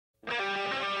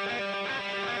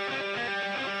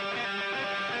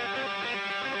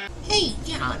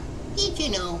out. Did you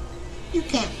know you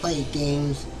can't play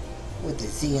games with the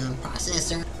Xeon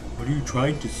processor? What are you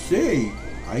trying to say?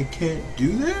 I can't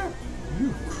do that?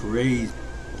 You're crazy.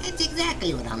 That's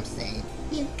exactly what I'm saying.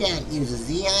 You can't use a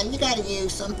Xeon, you gotta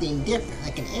use something different,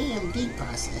 like an AMD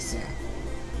processor.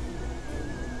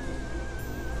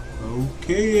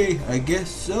 Okay, I guess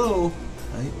so.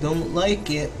 I don't like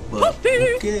it, but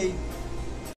okay.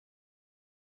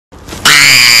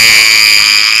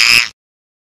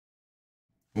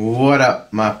 What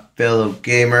up, my fellow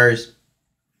gamers?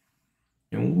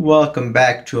 And welcome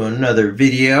back to another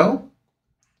video.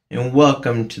 And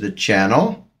welcome to the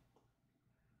channel.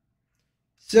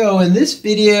 So in this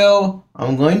video,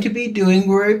 I'm going to be doing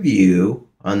a review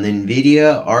on the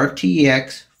Nvidia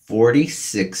RTX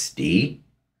 4060.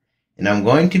 And I'm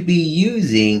going to be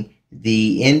using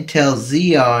the Intel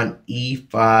Xeon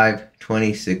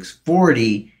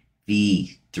E5-2640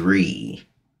 V3.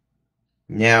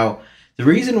 Now, the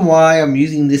reason why I'm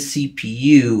using this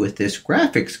CPU with this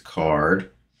graphics card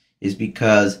is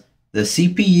because the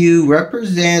CPU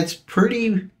represents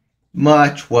pretty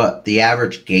much what the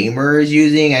average gamer is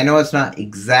using. I know it's not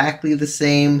exactly the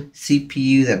same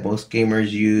CPU that most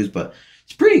gamers use, but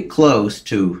it's pretty close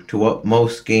to what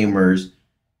most gamers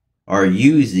are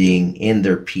using in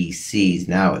their PCs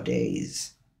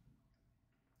nowadays.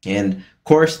 And of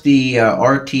course, the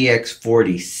RTX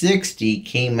 4060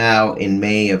 came out in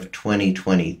May of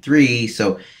 2023,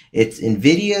 so it's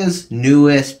Nvidia's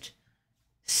newest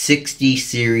 60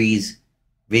 series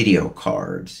video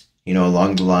cards, you know,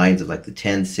 along the lines of like the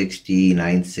 1060,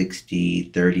 960,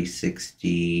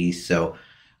 3060. So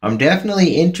I'm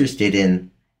definitely interested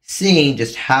in seeing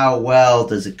just how well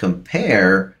does it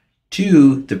compare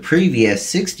to the previous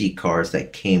 60 cards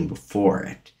that came before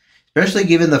it, especially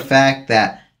given the fact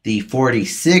that the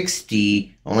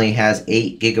 4060 only has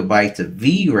 8 GB of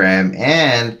VRAM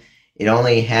and it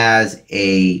only has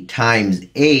a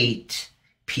 ×8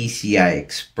 PCI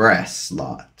Express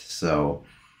slot. So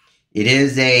it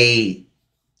is a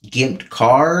gimped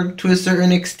card to a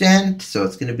certain extent, so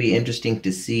it's going to be interesting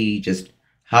to see just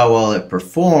how well it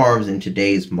performs in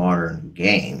today's modern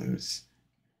games.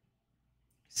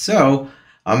 So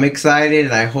I'm excited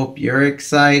and I hope you're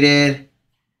excited.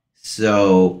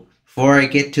 So before I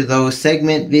get to those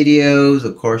segment videos,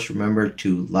 of course, remember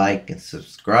to like and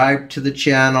subscribe to the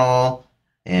channel,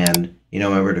 and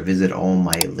remember to visit all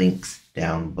my links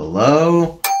down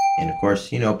below, and of course,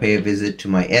 pay a visit to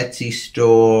my Etsy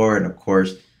store, and of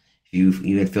course, if you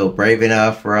even feel brave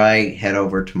enough, right, head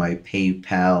over to my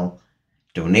PayPal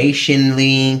donation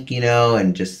link,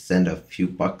 and just send a few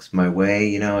bucks my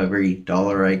way. Every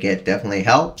dollar I get definitely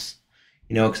helps,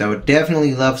 because I would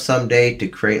definitely love someday to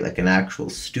create like an actual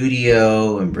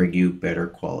studio and bring you better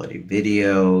quality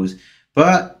videos.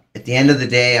 But at the end of the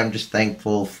day, I'm just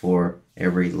thankful for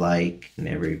every like and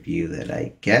every view that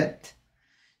I get.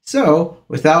 So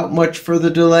without much further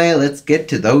delay, let's get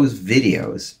to those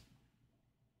videos.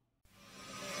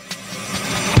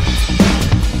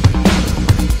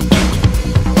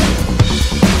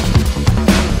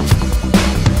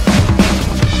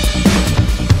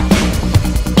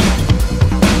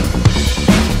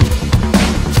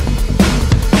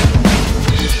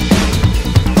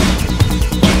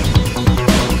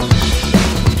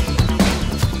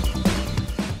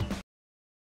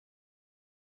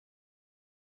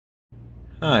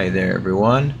 Hi there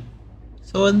everyone.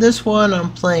 So in this one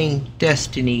I'm playing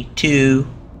Destiny 2.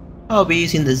 I'll be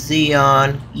using the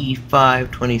Xeon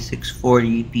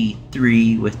E5-2640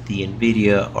 V3 with the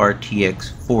Nvidia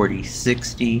RTX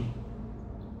 4060.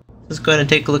 Let's go ahead and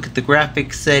take a look at the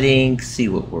graphics settings, see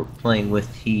what we're playing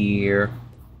with here.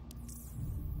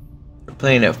 We're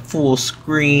playing at full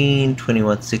screen,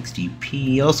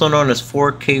 2160p, also known as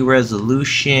 4K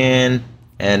resolution,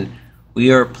 and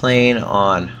we are playing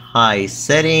on high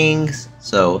settings.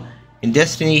 So in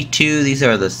Destiny 2, these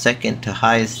are the second to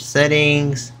highest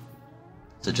settings.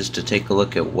 So just to take a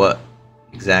look at what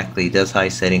exactly does high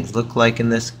settings look like in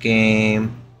this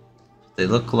game. They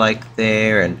look like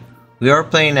there, and we are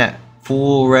playing at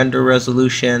full render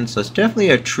resolution, so it's definitely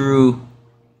a true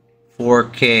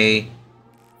 4K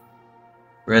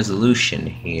resolution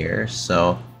here.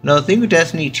 So the thing with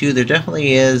Destiny 2, there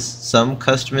definitely is some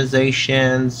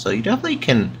customization, so you definitely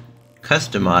can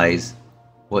customize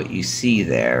what you see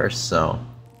there. So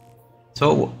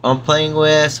I'm playing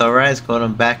with. So alright, let's go ahead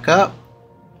and back up.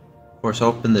 Of course,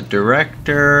 open the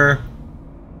director,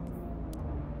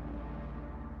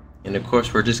 and of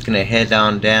course we're just gonna head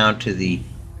down to the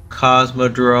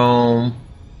Cosmodrome,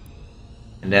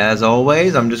 and as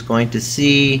always I'm just going to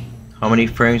see how many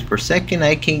frames per second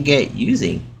I can get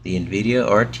using the Nvidia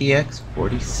RTX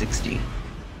 4060.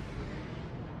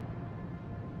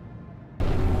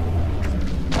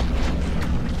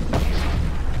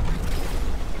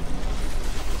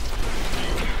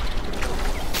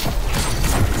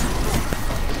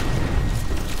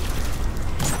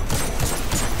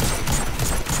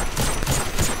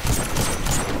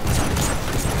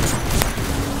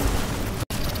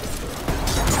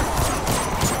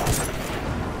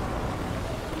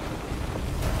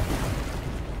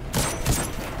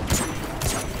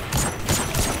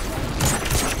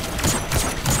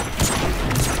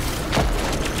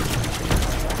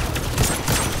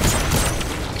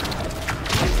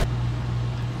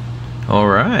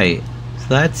 Alright, so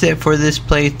that's it for this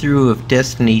playthrough of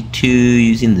Destiny 2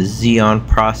 using the Xeon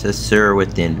processor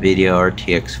with the Nvidia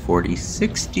RTX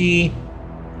 4060.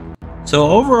 So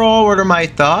overall, what are my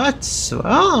thoughts?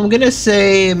 Well, I'm gonna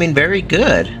say, very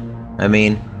good.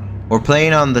 We're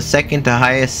playing on the second to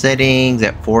highest settings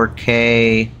at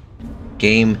 4K.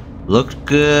 Game looked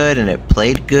good and it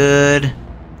played good.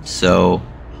 So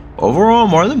overall,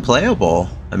 more than playable.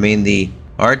 The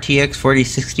RTX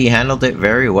 4060 handled it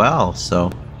very well. So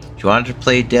if you wanted to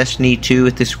play Destiny 2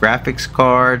 with this graphics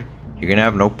card, you're gonna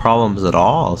have no problems at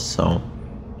all. So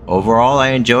overall, I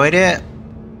enjoyed it.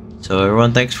 So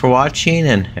everyone, thanks for watching,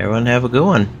 and everyone have a good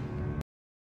one.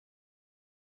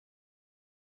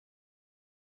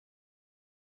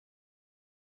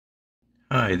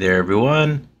 Hi there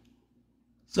everyone.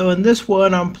 So in this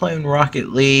one I'm playing Rocket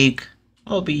League.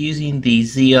 I'll be using the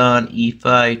Xeon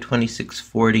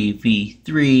E5-2640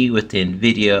 V3 with the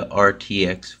Nvidia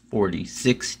RTX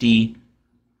 4060.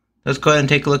 Let's go ahead and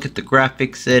take a look at the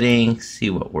graphics settings,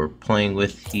 see what we're playing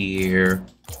with here.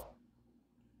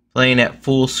 Playing at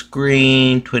full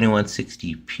screen,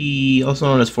 2160p, also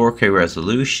known as 4K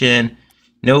resolution.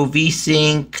 No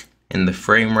VSync, and the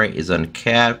frame rate is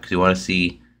uncapped because you want to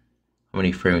see how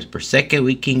many frames per second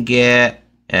we can get.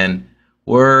 And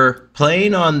we're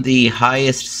playing on the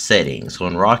highest settings. So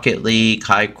in Rocket League,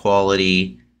 high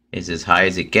quality is as high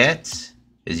as it gets.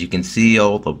 As you can see,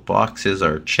 all the boxes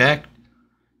are checked.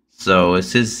 So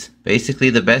this is basically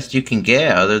the best you can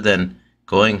get other than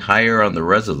going higher on the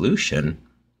resolution.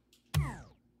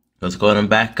 Let's go ahead and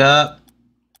back up.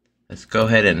 Let's go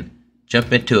ahead and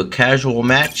jump into a casual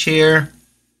match here.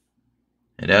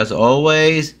 And as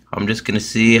always, I'm just going to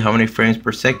see how many frames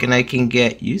per second I can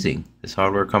get using this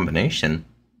hardware combination.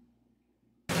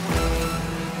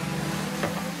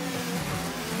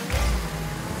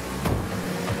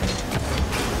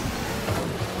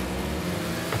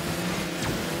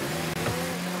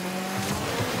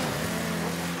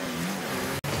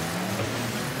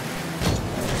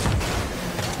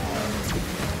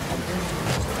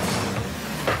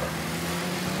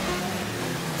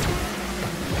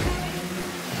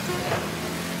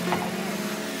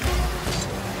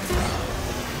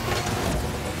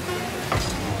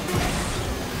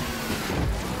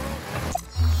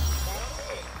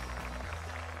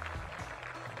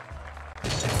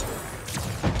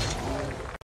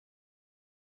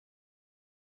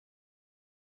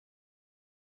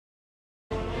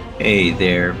 Hey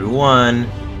there everyone.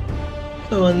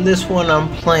 So in this one I'm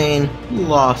playing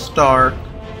Lost Ark.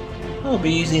 I'll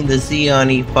be using the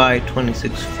Xeon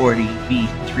E5-2640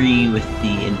 V3 with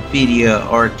the Nvidia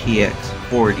RTX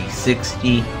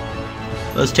 4060.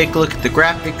 Let's take a look at the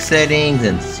graphics settings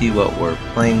and see what we're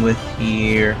playing with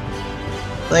here.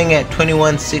 Playing at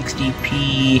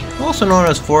 2160p, also known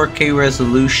as 4K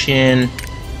resolution.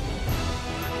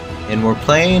 And we're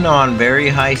playing on very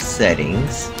high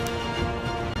settings.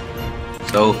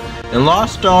 So in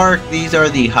Lost Ark, these are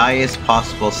the highest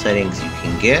possible settings you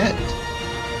can get.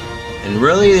 And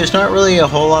really, there's not really a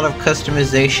whole lot of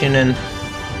customization in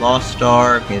Lost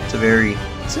Ark. It's a very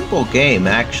simple game,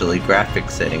 actually,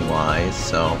 graphics setting wise.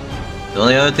 So the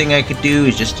only other thing I could do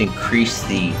is just increase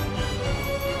the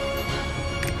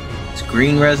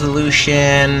screen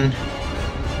resolution.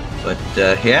 But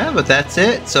yeah, but that's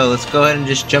it. So let's go ahead and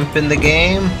just jump in the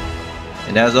game.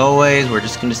 And as always, we're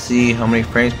just going to see how many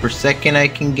frames per second I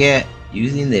can get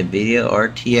using the Nvidia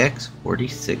RTX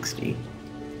 4060.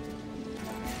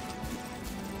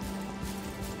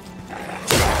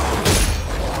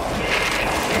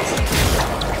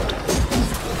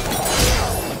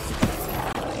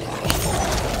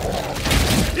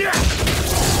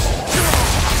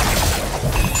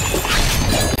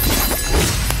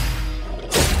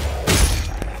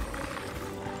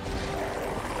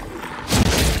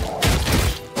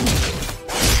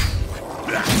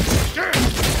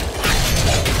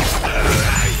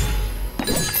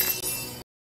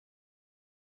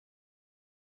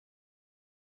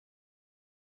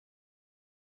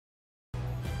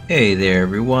 Hey there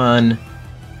everyone.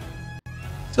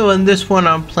 So in this one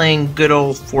I'm playing good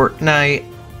old Fortnite.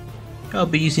 I'll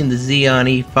be using the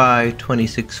Xeon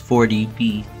E5-2640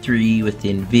 V3 with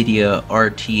the Nvidia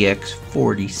RTX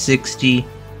 4060.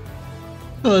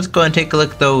 So let's go and take a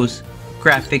look at those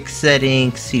graphics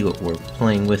settings, see what we're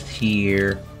playing with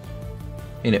here.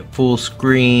 And at full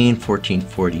screen,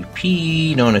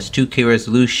 1440p, known as 2K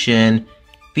resolution.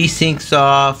 V-Sync's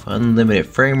off, unlimited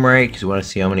frame rate, because we want to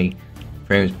see how many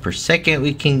frames per second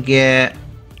we can get.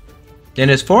 Then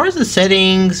as far as the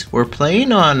settings, I'm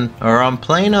playing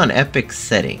on epic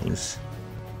settings.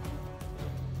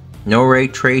 No ray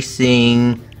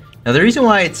tracing, Now the reason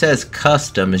why it says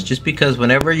custom is just because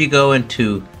whenever you go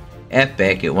into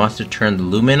Epic, it wants to turn the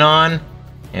lumen on,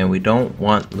 and we don't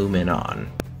want lumen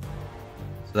on.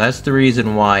 So that's the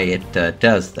reason why it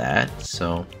does that.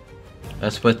 So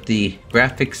that's what the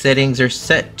graphics settings are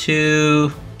set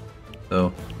to.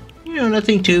 So, you know,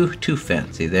 nothing too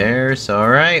fancy there. So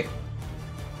alright,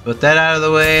 with that out of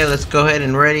the way, let's go ahead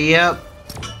and ready up.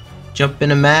 Jump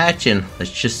in a match and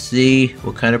let's just see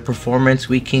what kind of performance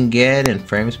we can get in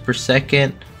frames per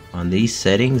second on these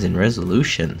settings and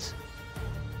resolutions.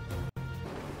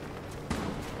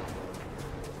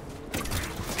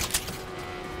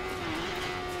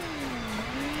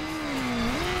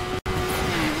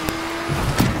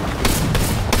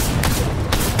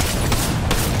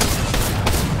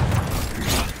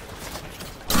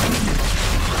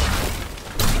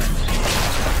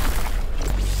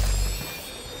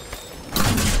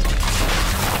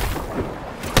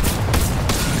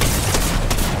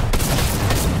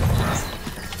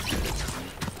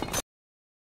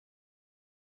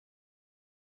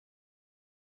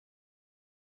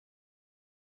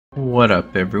 What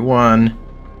up, everyone?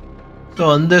 So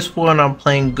on this one, I'm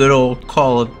playing good old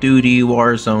Call of Duty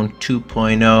Warzone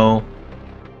 2.0.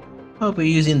 I'll be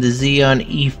using the Xeon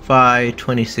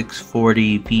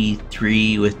E5-2640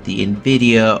 V3 with the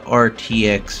Nvidia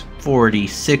RTX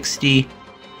 4060.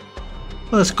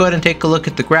 Let's go ahead and take a look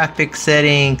at the graphics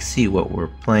settings, see what we're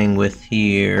playing with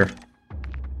here.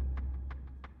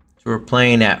 So we're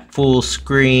playing at full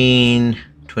screen,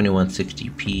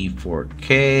 2160p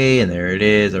 4K, and there it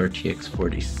is, RTX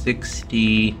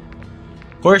 4060.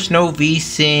 Of course, no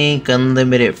VSync,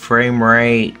 unlimited frame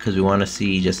rate, because we want to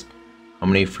see just how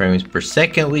many frames per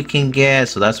second we can get.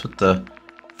 So that's what the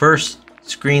first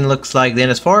screen looks like. Then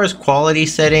as far as quality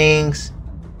settings,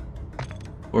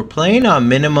 we're playing on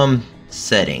minimum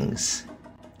settings.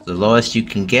 The lowest you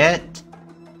can get.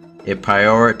 It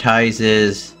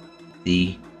prioritizes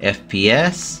the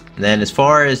FPS. And then as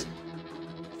far as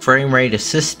frame rate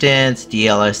assistance,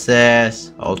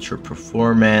 DLSS, ultra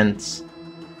performance.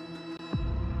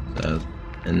 So,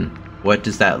 and what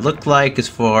does that look like as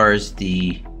far as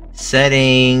the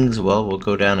settings? Well, we'll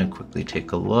go down and quickly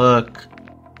take a look.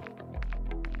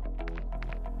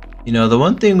 You know, the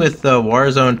one thing with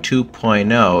Warzone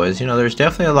 2.0 is, you know, there's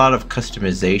definitely a lot of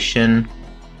customization.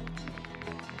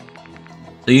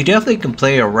 So you definitely can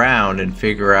play around and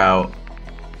figure out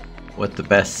what the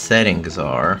best settings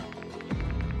are.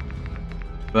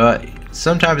 But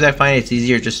sometimes I find it's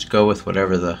easier just to go with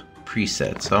whatever the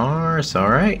presets are. So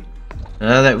alright,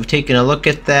 now that we've taken a look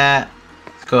at that,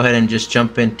 let's go ahead and just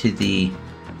jump into the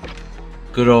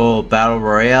good old Battle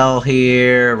Royale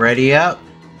here. Ready up.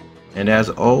 And as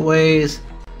always,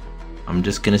 I'm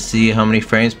just gonna see how many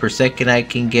frames per second I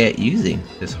can get using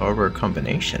this hardware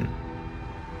combination.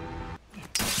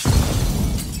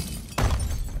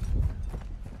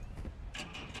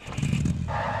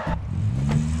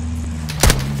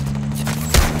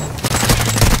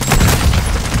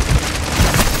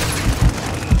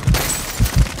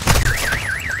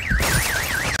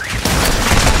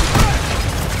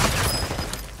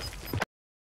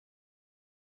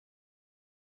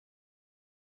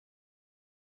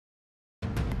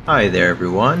 Hi there,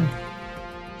 everyone.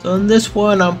 So in this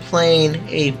one I'm playing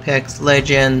Apex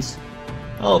Legends.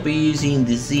 I'll be using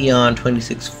the Xeon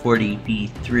 2640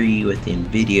 V3 with the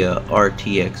Nvidia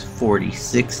RTX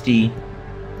 4060.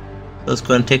 Let's go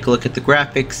ahead and take a look at the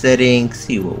graphics settings,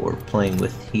 see what we're playing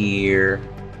with here.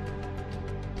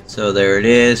 So there it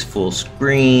is, full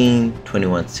screen,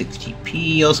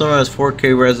 2160p, also known as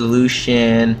 4K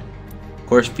resolution. Of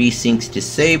course, VSync's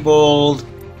disabled,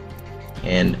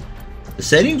 and the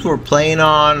settings we're playing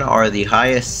on are the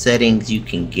highest settings you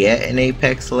can get in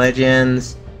Apex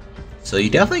Legends, so you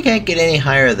definitely can't get any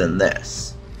higher than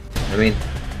this. I mean,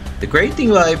 the great thing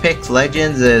about Apex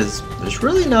Legends is there's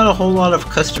really not a whole lot of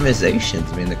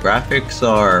customizations. I mean, the graphics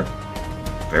are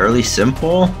fairly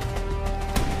simple.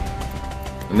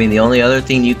 I mean, the only other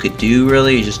thing you could do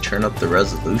really is just turn up the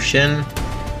resolution.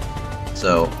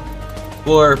 So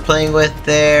we're playing with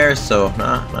there, so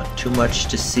not too much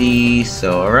to see.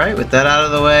 So alright, with that out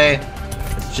of the way,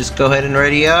 let's just go ahead and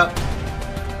ready up.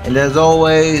 And as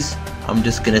always, I'm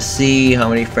just gonna see how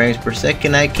many frames per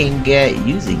second I can get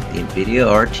using the Nvidia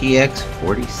RTX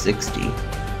 4060.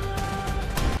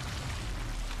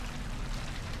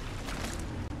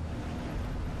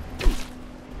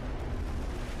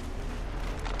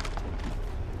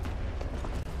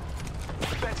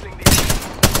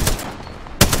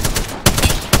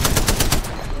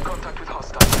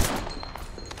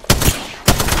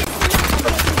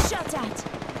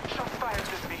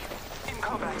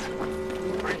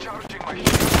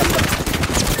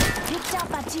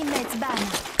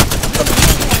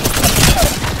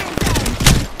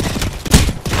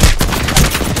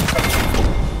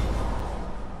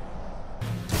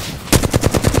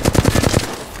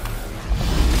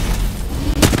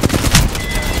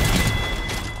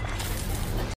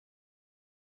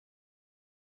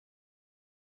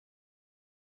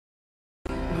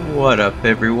 What up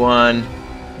everyone?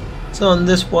 So in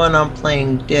this one I'm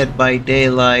playing Dead by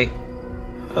Daylight.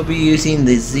 I'll be using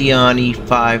the Xeon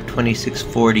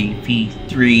E5-2640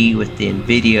 V3 with the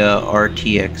Nvidia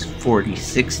RTX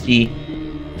 4060.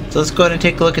 So let's go ahead and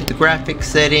take a look at the graphics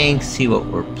settings, see what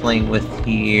we're playing with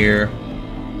here.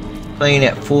 Playing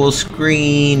at full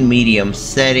screen, medium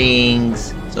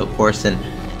settings. So of course in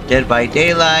Dead by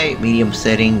Daylight, medium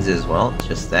settings as well,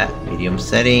 just that, medium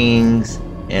settings.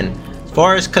 And as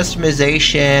far as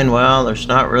customization, well, there's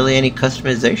not really any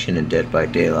customization in Dead by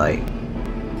Daylight.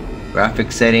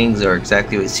 Graphic settings are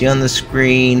exactly what you see on the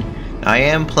screen. I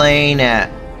am playing at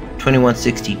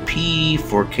 2160p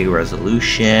 4K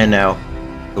resolution. Now,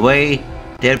 the way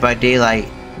Dead by Daylight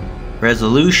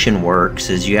resolution works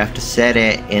is you have to set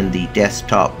it in the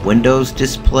desktop Windows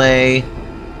display.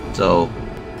 So,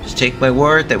 just take my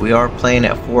word that we are playing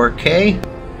at 4K.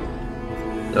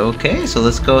 Okay, so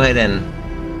let's go ahead and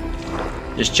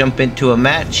just jump into a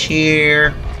match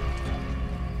here.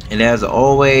 And as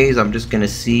always, I'm just going to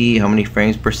see how many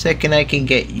frames per second I can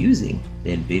get using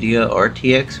the Nvidia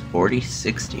RTX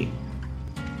 4060.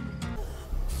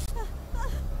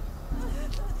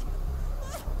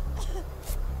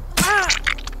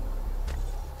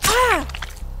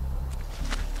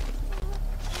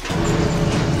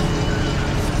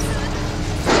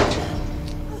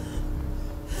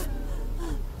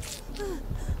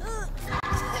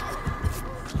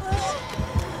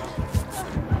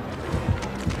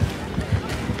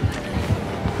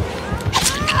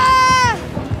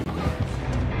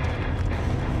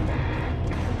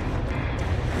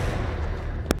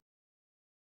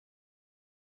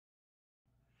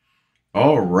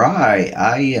 Alright,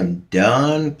 I am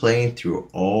done playing through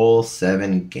all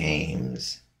 7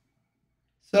 games.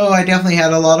 So I definitely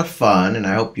had a lot of fun, and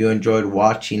I hope you enjoyed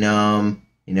watching them,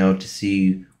 to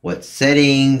see what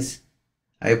settings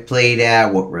I played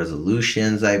at, what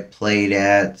resolutions I played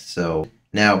at. So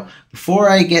now, before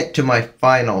I get to my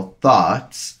final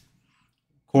thoughts,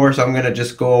 of course I'm going to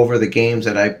just go over the games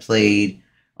that I played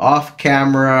off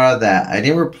camera that I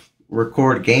didn't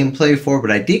record gameplay for, but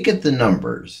I did get the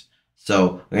numbers.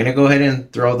 So I'm going to go ahead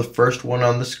and throw the first one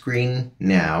on the screen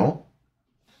now.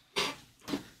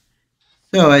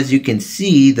 So as you can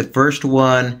see, the first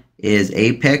one is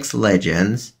Apex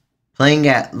Legends. Playing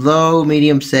at low,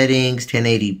 medium settings,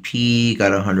 1080p,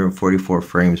 got 144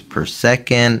 frames per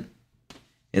second.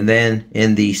 And then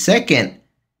in the second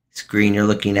screen you're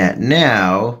looking at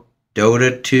now,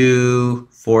 Dota 2,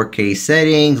 4K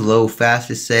settings, low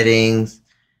fastest settings.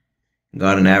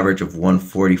 Got an average of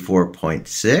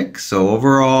 144.6, so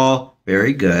overall,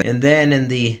 very good. And then in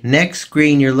the next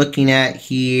screen you're looking at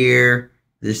here,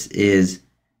 this is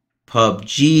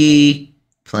PUBG,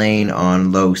 playing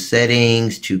on low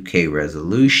settings, 2K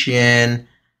resolution,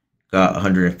 got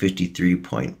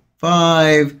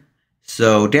 153.5.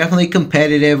 So definitely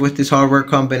competitive with this hardware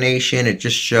combination. It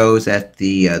just shows that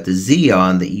the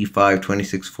Xeon, the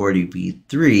E5-2640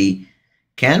 V3,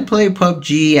 can play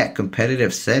PUBG at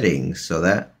competitive settings, so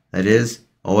that is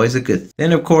always a good thing.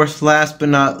 Then of course, last but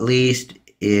not least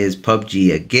is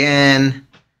PUBG again,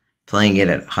 playing it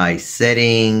at high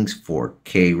settings,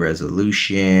 4K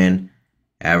resolution,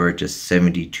 average of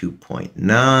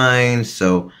 72.9.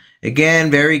 So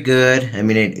again, very good. I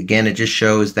mean, it just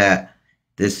shows that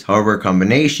this hardware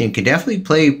combination can definitely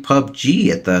play PUBG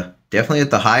at definitely at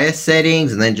the highest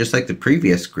settings, and then just like the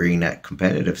previous screen at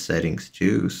competitive settings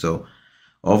too. So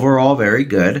overall, very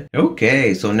good.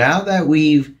 Okay, so now that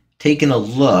we've taken a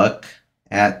look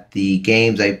at the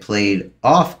games I played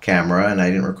off camera and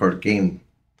I didn't record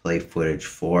gameplay footage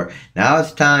for, now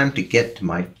it's time to get to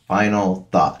my final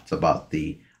thoughts about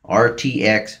the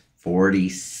RTX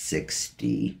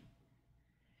 4060.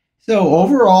 So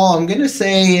overall, I'm gonna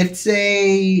say it's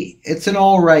an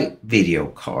alright video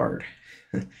card.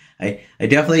 I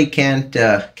definitely can't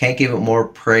give it more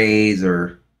praise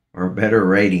or a better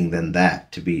rating than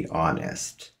that, to be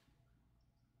honest.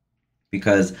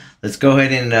 Because let's go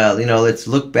ahead and let's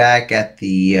look back at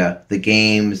the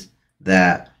games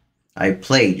that I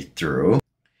played through.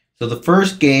 So the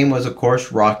first game was of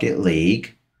course Rocket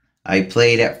League. I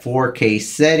played at 4K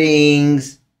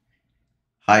settings,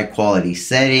 high quality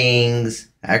settings.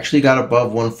 I actually got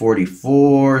above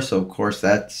 144, so of course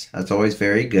that's always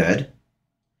very good.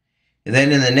 And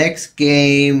then in the next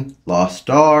game, Lost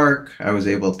Ark, I was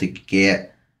able to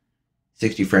get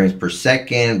 60 frames per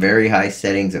second, very high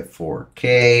settings at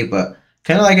 4K, but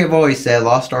kind of like I've always said,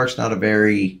 Lost Ark's not a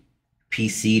very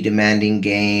PC demanding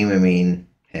game. I mean,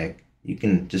 heck, you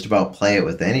can just about play it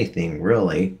with anything,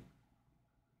 really.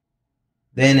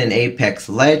 Then in Apex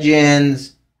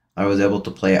Legends, I was able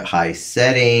to play at high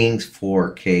settings,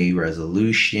 4K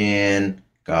resolution,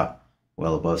 got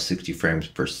well above 60 frames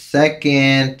per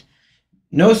second.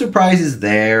 No surprises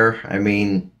there. I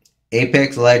mean,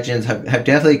 Apex Legends have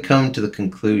definitely come to the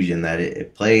conclusion that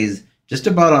it plays just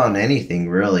about on anything,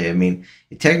 really. I mean,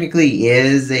 it technically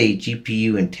is a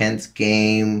GPU intense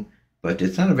game, but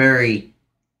it's not a very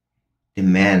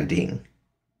demanding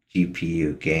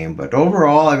GPU game. But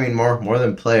overall, I mean, more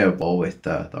than playable with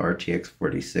the RTX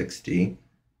 4060.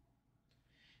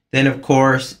 Then, of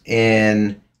course,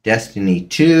 in Destiny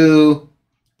 2,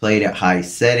 played at high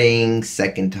settings,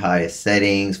 second to highest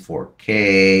settings,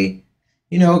 4K.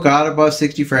 You know, got above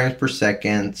 60 frames per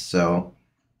second, so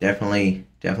definitely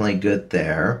good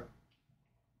there.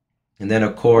 And then,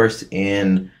 of course,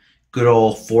 in good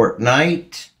old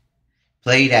Fortnite,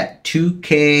 played at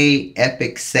 2K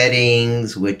epic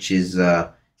settings, which is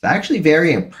it's actually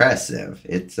very impressive.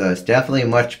 It's definitely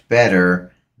much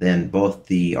better than both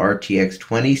the RTX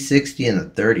 2060 and the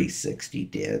 3060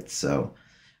 did. So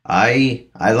I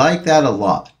like that a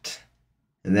lot.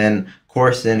 And then, of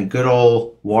course, in good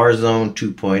old Warzone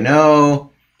 2.0,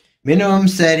 minimum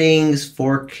settings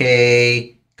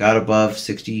 4K, got above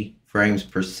 60 frames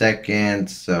per second.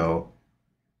 So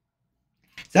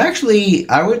it's actually,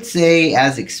 I would say,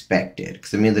 as expected.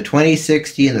 Because, I mean, the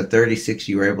 2060 and the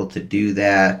 3060 were able to do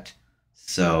that.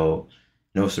 So,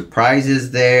 no surprises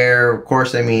there. Of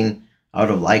course, I mean, I would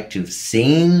have liked to have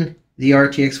seen the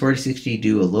RTX 4060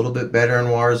 do a little bit better in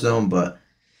Warzone. But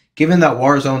given that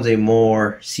Warzone's a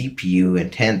more CPU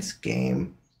intense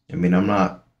game, I mean, I'm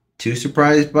not too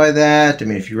surprised by that. I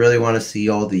mean, if you really want to see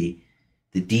all the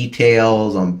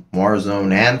details on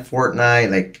Warzone and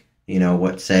Fortnite, like, you know,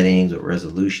 what settings, what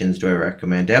resolutions do I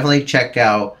recommend, definitely check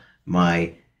out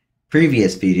my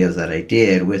previous videos that I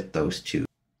did with those two.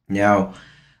 Now,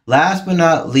 last but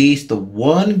not least, the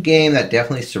one game that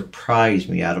definitely surprised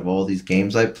me out of all these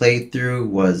games I played through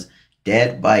was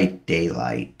Dead by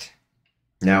Daylight.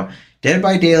 Now, Dead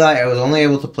by Daylight, I was only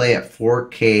able to play at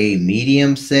 4K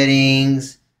medium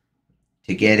settings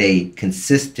to get a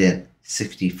consistent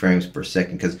 60 frames per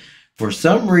second, because for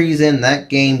some reason that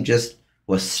game just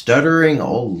was stuttering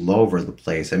all over the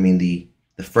place. I mean, the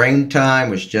frame time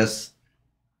was just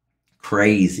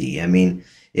crazy. I mean,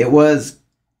 it was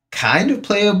kind of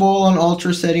playable on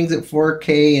ultra settings at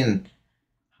 4K and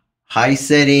high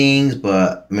settings,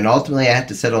 but I mean, ultimately I had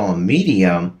to settle on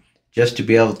medium just to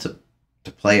be able to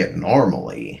play it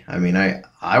normally. I mean,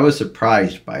 I was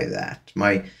surprised by that.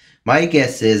 My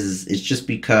guess is it's just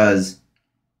because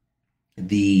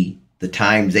the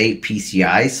 ×8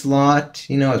 PCI slot,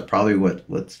 you know, is probably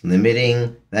what's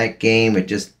limiting that game. It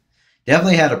just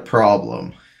definitely had a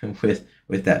problem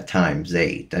with that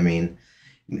 ×8. I mean,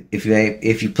 if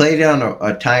you played it on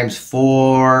a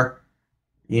 ×4,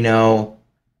 you know,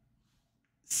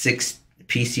 6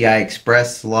 PCI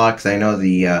Express slot, 'cause I know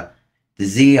the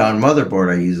Xeon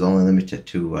motherboard I use is only limited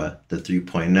to the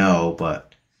 3.0, but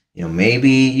you know, maybe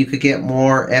you could get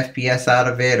more FPS out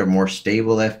of it or more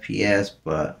stable FPS.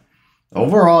 But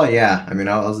overall, yeah, I mean,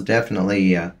 I was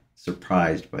definitely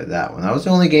surprised by that one. That was the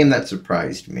only game that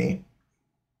surprised me.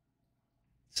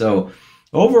 So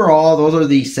overall, those are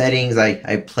the settings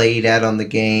I played at on the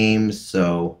game.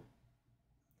 So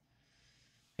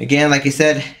again, like I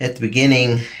said at the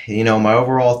beginning, you know, my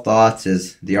overall thoughts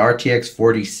is the RTX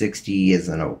 4060 is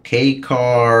an okay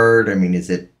card. I mean, is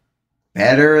it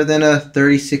better than a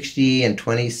 3060 and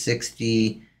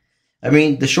 2060? I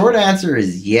mean, the short answer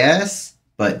is yes,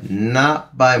 but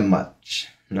not by much.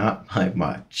 Not by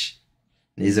much.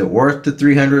 Is it worth the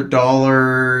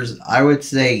 $300? I would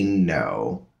say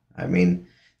no. I mean,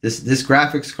 this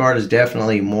graphics card is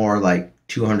definitely more like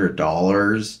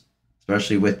 $200,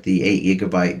 especially with the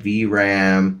 8GB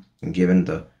VRAM, and given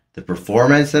the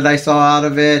performance that I saw out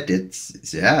of it,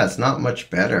 it's not much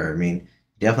better. I mean,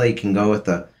 definitely can go with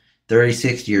the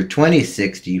 3060 or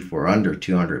 2060 for under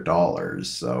 $200.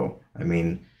 So, I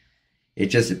mean,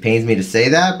 it pains me to say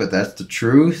that, but that's the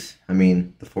truth. I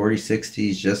mean, the 4060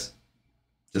 is just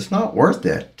not worth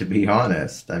it, to be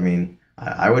honest. I mean,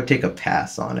 I would take a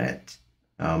pass on it.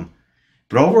 But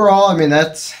overall, I mean,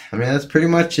 that's pretty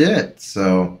much it.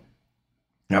 So,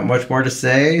 not much more to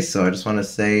say. So I just want to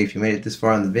say, if you made it this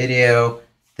far in the video,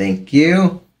 thank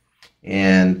you.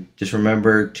 And just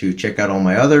remember to check out all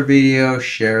my other videos,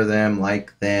 share them,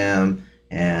 like them,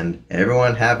 and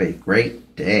everyone have a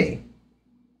great day.